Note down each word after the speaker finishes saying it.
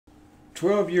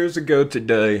12 years ago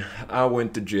today, I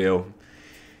went to jail.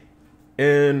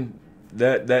 And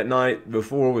that night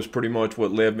before was pretty much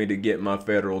what led me to get my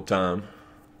federal time.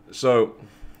 So,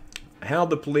 how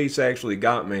the police actually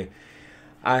got me,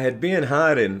 I had been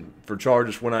hiding for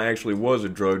charges when I actually was a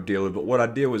drug dealer, but what I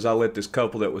did was I let this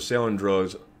couple that was selling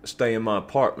drugs stay in my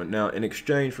apartment. Now, in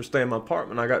exchange for staying in my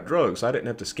apartment, I got drugs. I didn't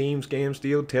have to scheme, scam,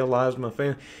 steal, tell lies to my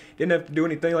family. Didn't have to do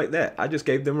anything like that. I just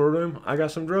gave them a room. I got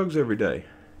some drugs every day.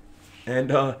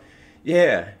 And,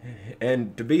 yeah.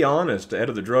 And to be honest, out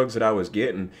of the drugs that I was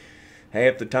getting,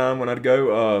 half the time when I'd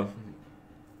go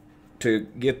to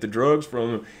get the drugs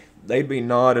from them, they'd be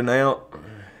nodding out.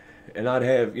 And I'd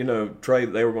have, tray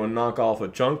that they were going to knock off a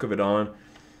chunk of it on.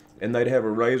 And they'd have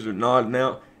a razor nodding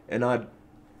out. And I'd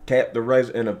tap the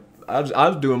razor. And I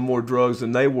was doing more drugs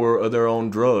than they were of their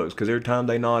own drugs. Because every time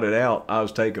they nodded out, I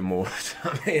was taking more.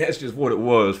 I mean, that's just what it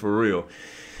was for real.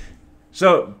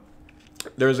 So,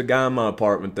 there's a guy in my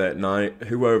apartment that night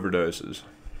who overdoses.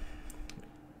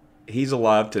 He's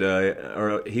alive today,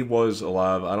 or he was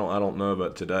alive. I don't know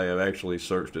about today. I've actually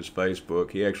searched his Facebook.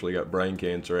 He actually got brain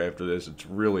cancer after this. It's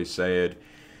really sad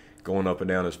going up and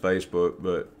down his Facebook,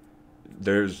 but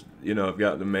there's, I've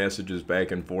got the messages back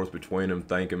and forth between them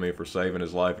thanking me for saving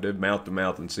his life. I did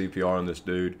mouth-to-mouth and CPR on this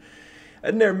dude.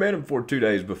 I'd never met him for 2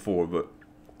 days before, but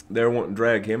they were wanting to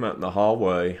drag him out in the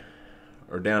hallway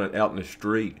or out in the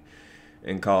street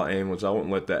and call ambulance. I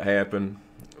wouldn't let that happen.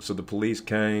 So the police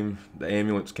came, the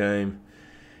ambulance came,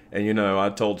 and I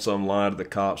told some lie to the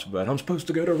cops about, I'm supposed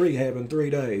to go to rehab in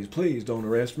 3 days. Please don't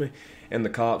arrest me. And the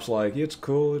cops like, it's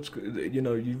cool.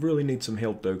 You really need some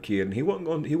help though, kid. And he wasn't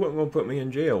going to put me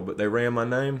in jail, but they ran my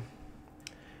name.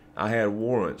 I had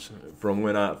warrants from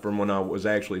when I was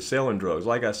actually selling drugs.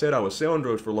 Like I said, I was selling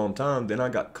drugs for a long time. Then I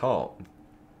got caught.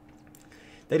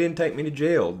 They didn't take me to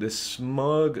jail. This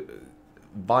smug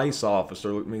vice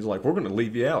officer looked at me. He's like, we're going to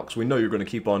leave you out because we know you're going to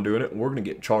keep on doing it, and we're going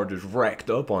to get charges racked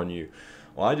up on you.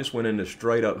 Well, I just went into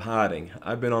straight up hiding.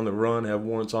 I've been on the run, have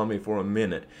warrants on me for a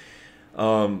minute.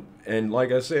 And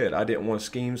like I said, I didn't want to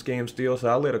scheme, scam, steal, so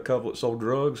I let a couple that sold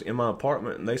drugs in my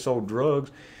apartment, and they sold drugs.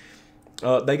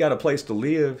 They got a place to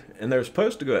live, and they're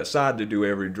supposed to go outside to do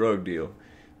every drug deal.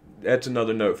 That's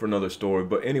another note for another story.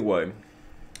 But anyway,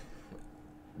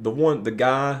 the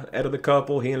guy out of the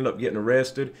couple, he ended up getting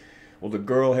arrested. Well, the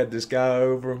girl had this guy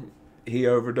over. He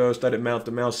overdosed. I did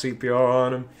mouth-to-mouth CPR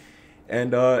on him,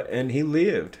 and he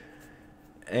lived.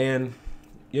 And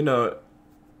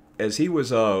as he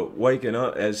was waking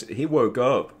up, as he woke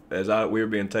up, we were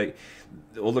being taken.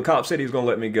 Well, the cop said he was going to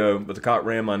let me go, but the cop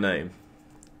ran my name.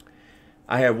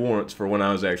 I had warrants for when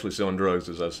I was actually selling drugs,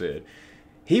 as I said.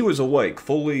 He was awake,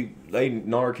 fully. They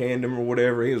Narcaned him or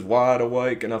whatever. He was wide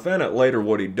awake, and I found out later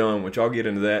what he'd done, which I'll get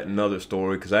into that in another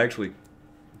story, because I actually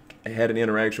had an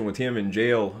interaction with him in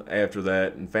jail after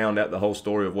that and found out the whole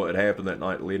story of what had happened that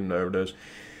night leading to overdose.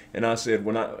 And I said,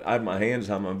 when I had my hands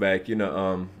behind my back,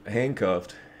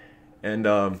 handcuffed, and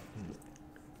I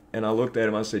looked at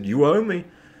him, I said, you owe me.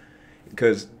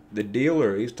 Because the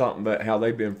dealer, he's talking about how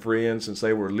they've been friends since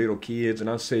they were little kids. And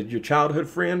I said, your childhood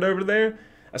friend over there?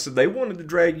 I said, they wanted to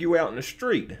drag you out in the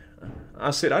street.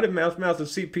 I said, I did mouth-to-mouth and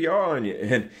CPR on you.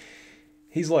 And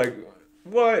he's like,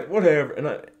 what?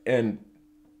 Whatever. And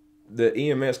the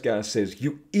EMS guy says,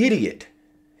 you idiot.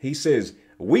 He says,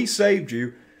 we saved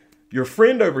you. Your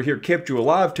friend over here kept you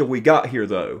alive till we got here,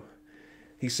 though.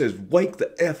 He says, wake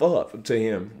the F up to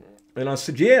him. And I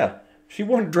said, yeah, she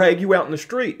wanted to drag you out in the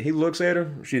street. He looks at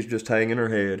her. She's just hanging her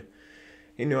head.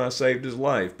 He knew I saved his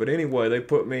life. But anyway, they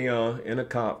put me in a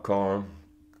cop car.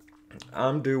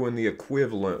 I'm doing the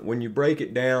equivalent. When you break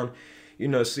it down,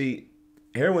 see,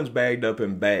 heroin's bagged up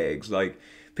in bags. Like,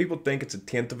 people think it's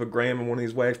 1/10 of a gram in one of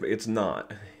these bags, but it's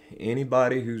not.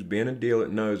 Anybody who's been a dealer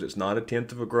knows it's not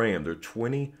 1/10 of a gram. There are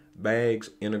 20 bags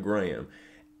in a gram.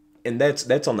 And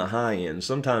that's on the high end.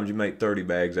 Sometimes you make 30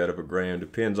 bags out of a gram.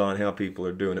 Depends on how people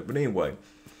are doing it. But anyway,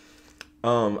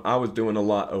 I was doing a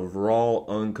lot of raw,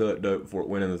 uncut dope before it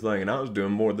went in the thing. And I was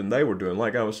doing more than they were doing,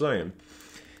 like I was saying.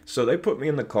 So they put me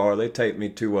in the car. They take me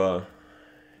to, I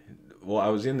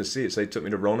was in the city. So they took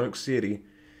me to Roanoke City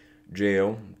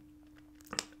jail.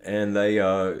 And they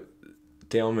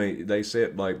tell me, they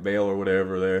set like bail or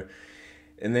whatever there.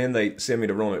 And then they send me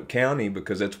to Roanoke County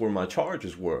because that's where my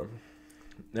charges were.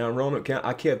 Now in Roanoke County,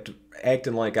 I kept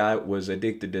acting like I was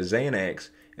addicted to Xanax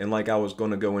and like I was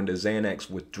going to go into Xanax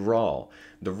withdrawal.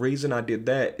 The reason I did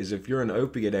that is if you're an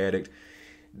opiate addict,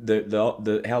 what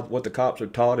the cops are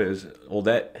taught is, well,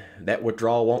 that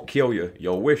withdrawal won't kill you.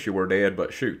 You'll wish you were dead,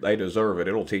 but shoot, they deserve it.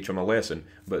 It'll teach them a lesson.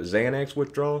 But Xanax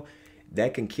withdrawal,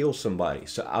 that can kill somebody.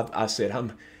 So I said,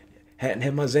 Hadn't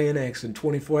had my Xanax in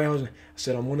 24 hours. I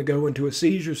said, I'm going to go into a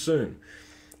seizure soon.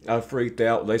 I freaked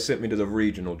out. They sent me to the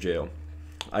regional jail.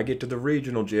 I get to the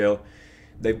regional jail.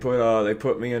 They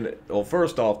put me in. Well,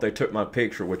 first off, they took my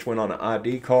picture, which went on an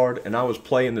ID card, and I was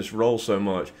playing this role so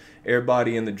much.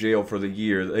 Everybody in the jail for the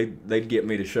year, they'd get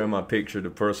me to show my picture to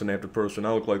person after person.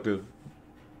 I look like this.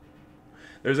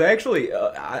 There's actually,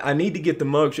 I need to get the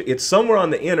mugshot. It's somewhere on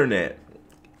the internet.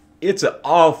 It's an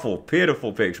awful,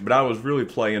 pitiful picture, but I was really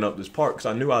playing up this part because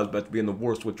I knew I was about to be in the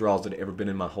worst withdrawals that I'd ever been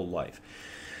in my whole life.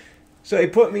 So they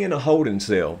put me in a holding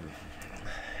cell.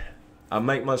 I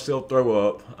make myself throw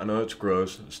up. I know it's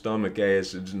gross. Stomach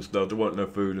acids and stuff. There wasn't no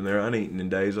food in there. I hadn't eaten in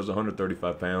days. I was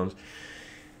 135 pounds.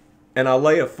 And I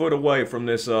lay a foot away from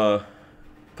this pile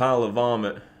of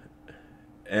vomit.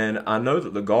 And I know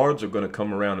that the guards are going to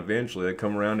come around eventually. They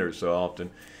come around there so often.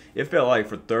 It felt like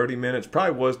for 30 minutes,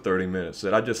 probably was 30 minutes,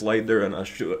 that I just laid there and I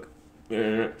shook.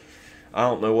 I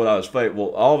don't know what I was fighting.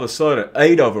 Well, all of a sudden,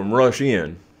 8 of them rush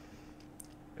in.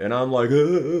 And I'm like,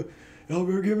 y'all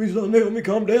better give me something to help me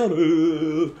calm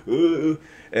down.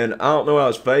 And I don't know what I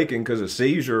was faking because a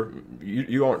seizure,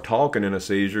 you aren't talking in a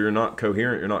seizure. You're not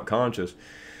coherent. You're not conscious.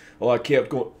 Well, I kept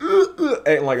going,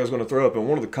 acting like I was going to throw up. And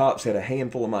one of the cops had a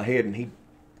handful of my head, and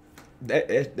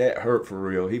that hurt for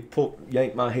real. He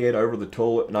yanked my head over the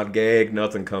toilet, and I gagged.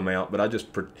 Nothing come out. But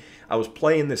I was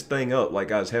playing this thing up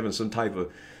like I was having some type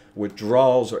of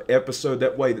withdrawals or episode.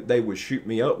 That way that they would shoot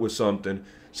me up with something,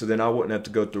 so then I wouldn't have to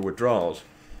go through withdrawals.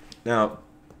 Now,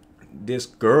 this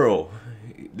girl,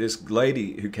 this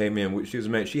lady who came in, she was a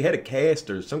man. She had a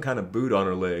cast or some kind of boot on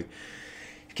her leg.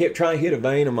 She kept trying to hit a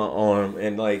vein in my arm,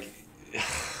 and like,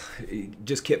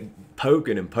 just kept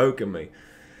poking and poking me.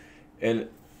 And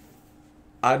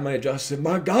I said,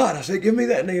 my God, I said, give me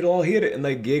that needle, I'll hit it. And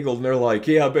they giggled, and they're like,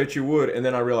 yeah, I bet you would. And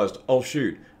then I realized, oh,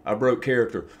 shoot, I broke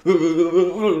character.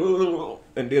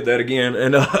 And did that again.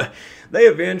 And they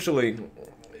eventually,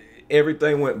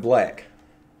 everything went black.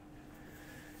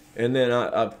 And then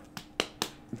I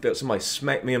felt somebody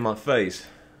smack me in my face.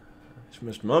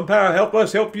 Mr. Mumpower, help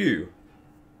us help you.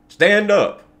 Stand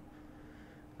up.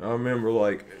 I remember,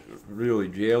 like, really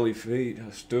jelly feet. I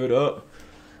stood up.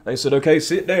 They said, okay,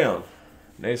 sit down.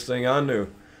 Next thing I knew,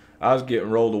 I was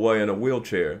getting rolled away in a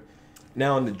wheelchair.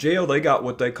 Now in the jail, they got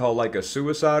what they call like a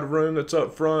suicide room that's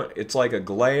up front. It's like a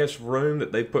glass room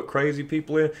that they put crazy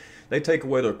people in. They take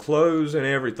away their clothes and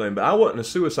everything. But I wasn't a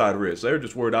suicide risk. They were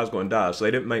just worried I was going to die, so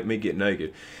they didn't make me get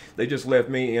naked. They just left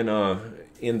me in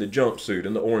the jumpsuit,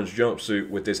 in the orange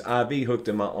jumpsuit, with this IV hooked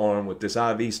in my arm, with this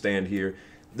IV stand here.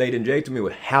 They'd injected me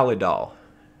with Halidol,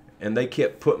 and they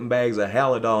kept putting bags of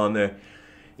Halidol in there,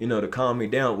 you know, to calm me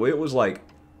down. Well, it was like,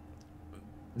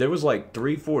 there was like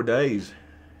 3-4 days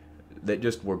that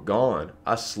just were gone.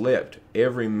 I slept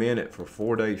every minute for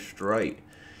 4 days straight.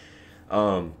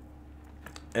 And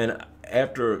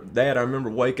after that, I remember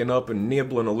waking up and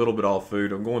nibbling a little bit off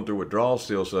food. I'm going through withdrawal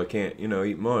still, so I can't, you know,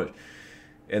 eat much.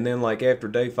 And then like after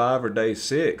day 5 or day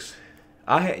 6,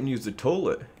 I hadn't used the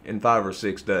toilet in 5 or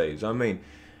 6 days. I mean,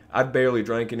 I barely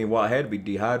drank any water. I had to be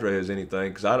dehydrated as anything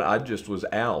because I just was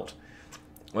out.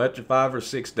 Well, after 5 or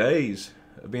 6 days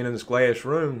of being in this glass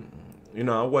room, you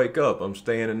know, I wake up, I'm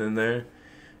standing in there.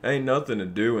 Ain't nothing to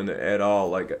do in it at all.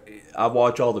 Like, I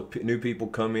watch all the new people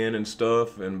come in and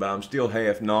stuff, but I'm still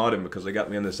half nodding because they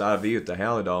got me in this IV with the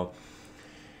Halidol.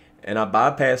 And I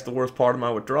bypassed the worst part of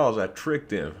my withdrawals. I tricked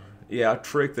them. Yeah, I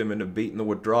tricked them into beating the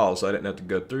withdrawal so I didn't have to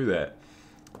go through that.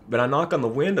 But I knock on the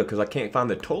window because I can't find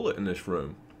the toilet in this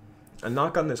room. I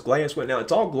knock on this glass window. Now,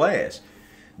 it's all glass.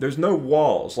 There's no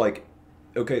walls. Like,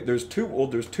 okay, there's two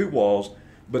walls,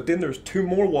 but then there's 2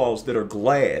 more walls that are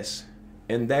glass.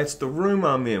 And that's the room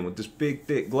I'm in with this big,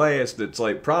 thick glass that's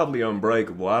like probably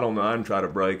unbreakable. I don't know. I didn't try to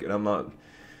break it. I'm not,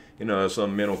 you know,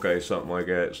 some mental case, something like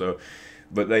that. So,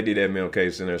 but they did have mental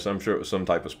case in there, so I'm sure it was some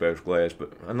type of special glass.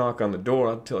 But I knock on the door.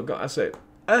 I tell a guy, I say,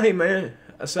 hey, man.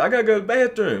 I said, I got to go to the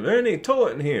bathroom. There ain't any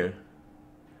toilet in here.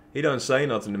 He doesn't say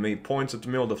nothing to me. Points at the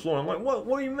middle of the floor. I'm like, what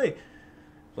do you mean?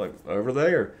 It's like, over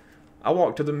there. I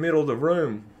walk to the middle of the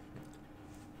room.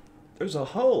 There's a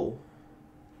hole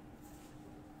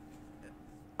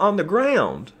on the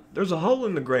ground. There's a hole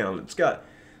in the ground. It's got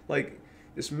like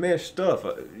this mesh stuff,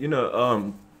 you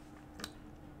know,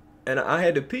 and I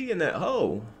had to pee in that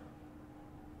hole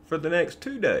for the next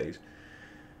 2 days.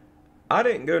 I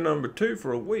didn't go number 2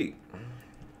 for a week.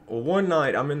 Well, one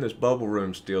night I'm in this bubble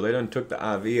room still. They done took the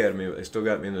IV out of me, but they still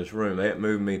got me in this room. They hadn't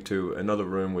moved me to another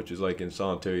room, which is like in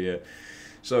solitary yet.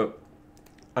 So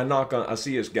I knock on. I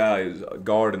see this guy, who's a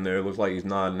guard in there. Looks like he's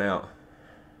nodding out.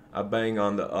 I bang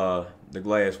on the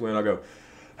glass window. I go,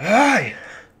 hey!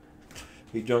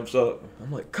 He jumps up.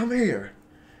 I'm like, come here.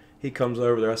 He comes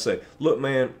over there. I say, look,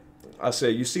 man. I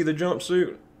said, you see the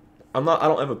jumpsuit? I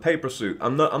don't have a paper suit.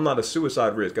 I'm not a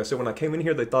suicide risk. I said, when I came in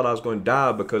here, they thought I was going to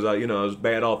die because I was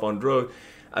bad off on drugs.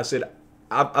 I said,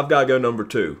 I've got to go number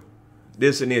 2.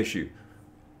 This is an issue.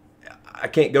 I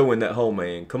can't go in that hole,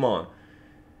 man. Come on.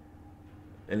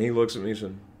 And he looks at me and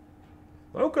said,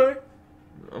 okay.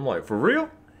 I'm like, for real?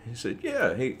 He said,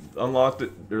 yeah. He unlocked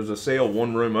it. There's a cell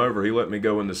 1 room over. He let me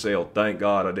go in the cell. Thank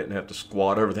God I didn't have to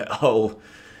squat over that hole.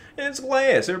 And it's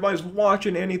glass. Everybody's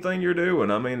watching anything you're doing.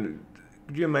 I mean,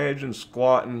 could you imagine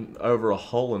squatting over a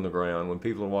hole in the ground when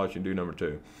people are watching do number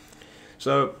 2?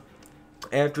 So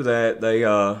after that, they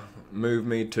moved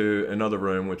me to another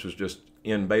room, which was just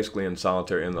basically in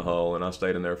solitary in the hole, and I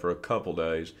stayed in there for a couple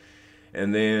days.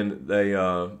 And then they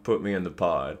put me in the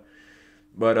pod.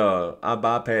 But I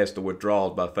bypassed the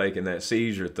withdrawals by faking that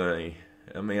seizure thing.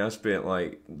 I mean, I spent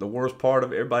like the worst part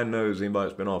of it. Everybody knows, anybody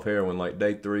that's been off heroin, like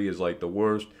day 3 is like the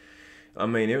worst. I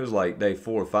mean, it was like day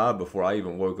 4 or 5 before I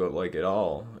even woke up like at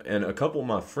all. And a couple of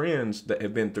my friends that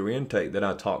have been through intake that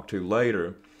I talked to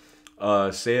later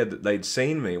said that they'd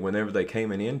seen me whenever they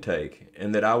came in intake,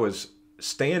 and that I was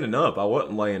standing up. I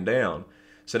wasn't laying down.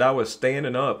 Said I was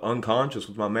standing up, unconscious,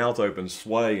 with my mouth open,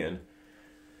 swaying.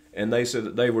 And they said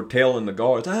that they were telling the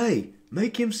guards, "Hey,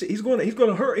 make him. He's going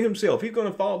to hurt himself. He's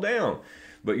going to fall down."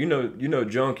 But you know,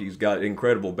 junkies got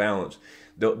incredible balance.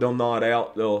 They'll nod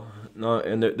out. They'll not,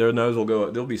 and their nose will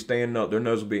go. They'll be standing up. Their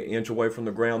nose will be an inch away from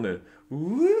the ground. Then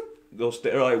whoop,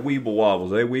 they're like weeble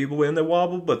wobbles. They weeble and they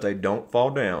wobble, but they don't fall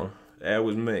down. That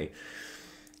was me.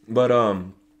 But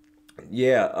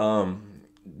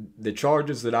the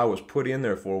charges that I was put in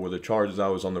there for were the charges I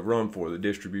was on the run for, the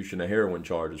distribution of heroin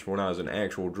charges, for when I was an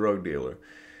actual drug dealer.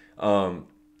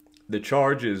 The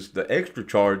charges, the extra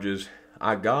charges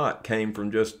I got came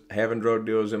from just having drug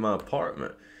dealers in my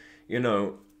apartment. You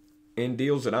know, in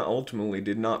deals that I ultimately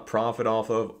did not profit off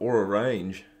of or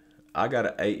arrange. I got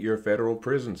an 8-year federal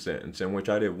prison sentence in which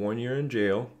I did 1 year in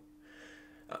jail,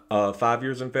 5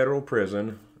 years in federal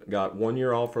prison, got 1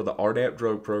 year off for the RDAP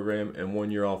drug program, and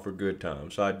 1 year off for good time.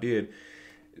 So I did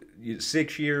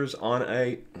 6 years on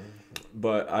 8,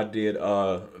 but I did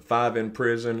 5 in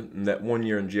prison and that 1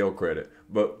 year in jail credit.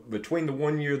 But between the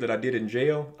 1 year that I did in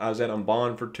jail, I was out on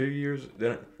bond for 2 years.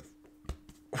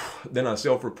 Then I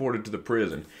self-reported to the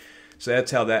prison. So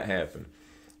that's how that happened.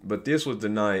 But this was the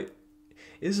night.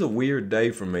 This is a weird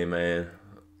day for me, man.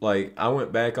 Like, I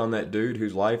went back on that dude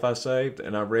whose life I saved,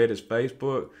 and I read his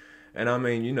Facebook. And I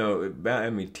mean, it about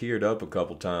had me teared up a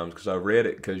couple times because I read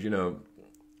it because,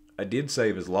 I did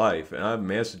save his life. And I have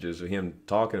messages of him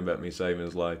talking about me saving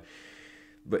his life.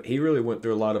 But he really went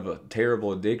through a lot of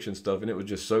terrible addiction stuff, and it was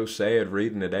just so sad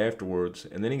reading it afterwards.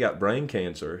 And then he got brain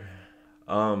cancer.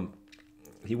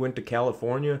 He went to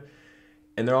California,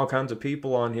 and there are all kinds of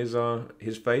people on his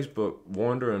Facebook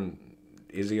wondering,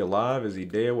 is he alive? Is he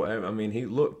dead? I mean, he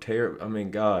looked terrible. I mean,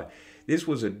 God, this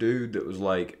was a dude that was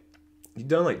like, he'd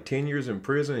done like 10 years in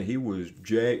prison, and he was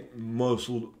jacked,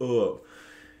 muscled up.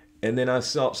 And then I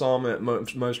saw him at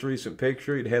most recent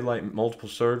picture. He'd had like multiple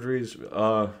surgeries,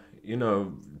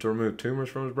 to remove tumors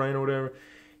from his brain or whatever.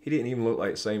 He didn't even look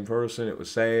like the same person. It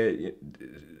was sad.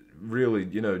 Really,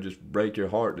 just break your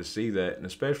heart to see that, and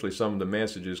especially some of the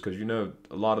messages, because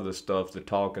a lot of the stuff, the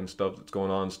talking stuff that's going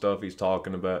on, stuff he's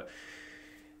talking about,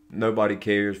 nobody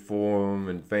cares for him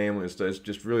and family and stuff. It's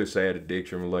just really sad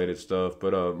addiction related stuff.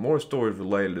 But more stories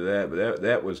related to that.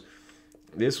 But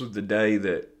this was the day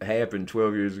that happened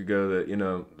 12 years ago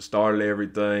that started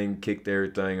everything, kicked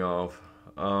everything off.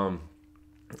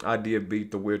 I did beat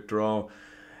the withdrawal.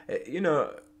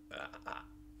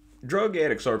 Drug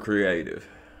addicts are creative.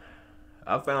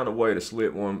 I found a way to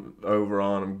slip one over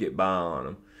on them, get by on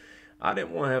them. I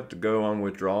didn't want to have to go on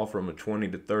withdrawal from a 20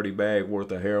 to 30 bag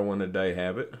worth of heroin a day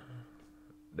habit.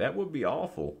 That would be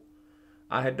awful.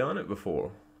 I had done it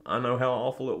before. I know how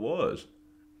awful it was.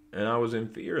 And I was in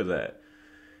fear of that.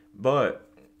 But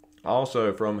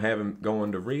also from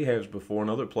going to rehabs before and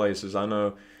other places, I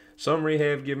know some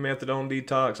rehab give methadone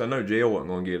detox. I know jail wasn't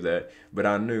going to give that. But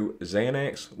I knew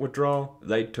Xanax withdrawal,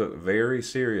 they took very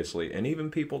seriously. And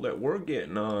even people that were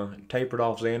getting tapered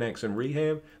off Xanax in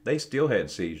rehab, they still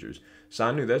had seizures. So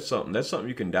I knew that's something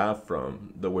you can die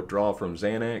from, the withdrawal from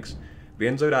Xanax.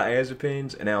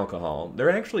 Benzodiazepines and alcohol, they're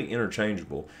actually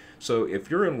interchangeable. So if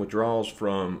you're in withdrawals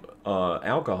from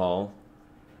alcohol,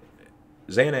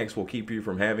 Xanax will keep you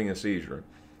from having a seizure.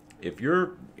 If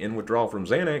you're in withdrawal from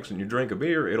Xanax and you drink a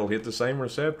beer, it'll hit the same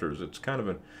receptors. It's kind of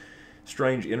a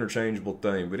strange interchangeable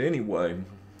thing. But anyway,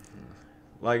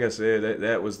 like I said,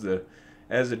 that was the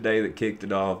day that kicked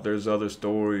it off. There's other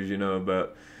stories,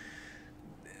 about,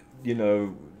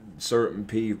 certain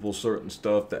people, certain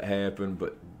stuff that happened,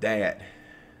 but that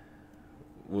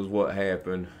was what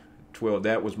happened.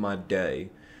 That was my day.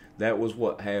 That was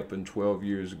what happened 12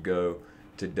 years ago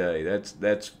today.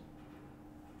 That's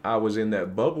I was in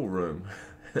that bubble room.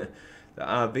 The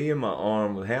IV in my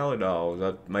arm with Halidols.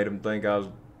 I made them think I was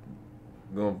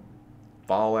going to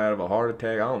fall out of a heart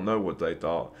attack. I don't know what they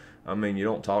thought. I mean, you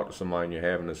don't talk to somebody and you're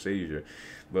having a seizure.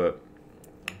 But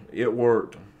it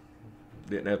worked.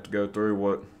 Didn't have to go through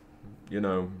what, you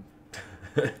know,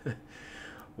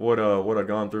 what I've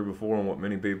gone through before and what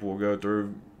many people will go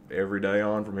through every day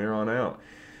on from here on out.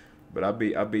 But I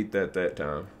beat that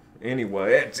time.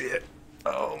 Anyway, that's it.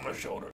 Oh, my shoulder.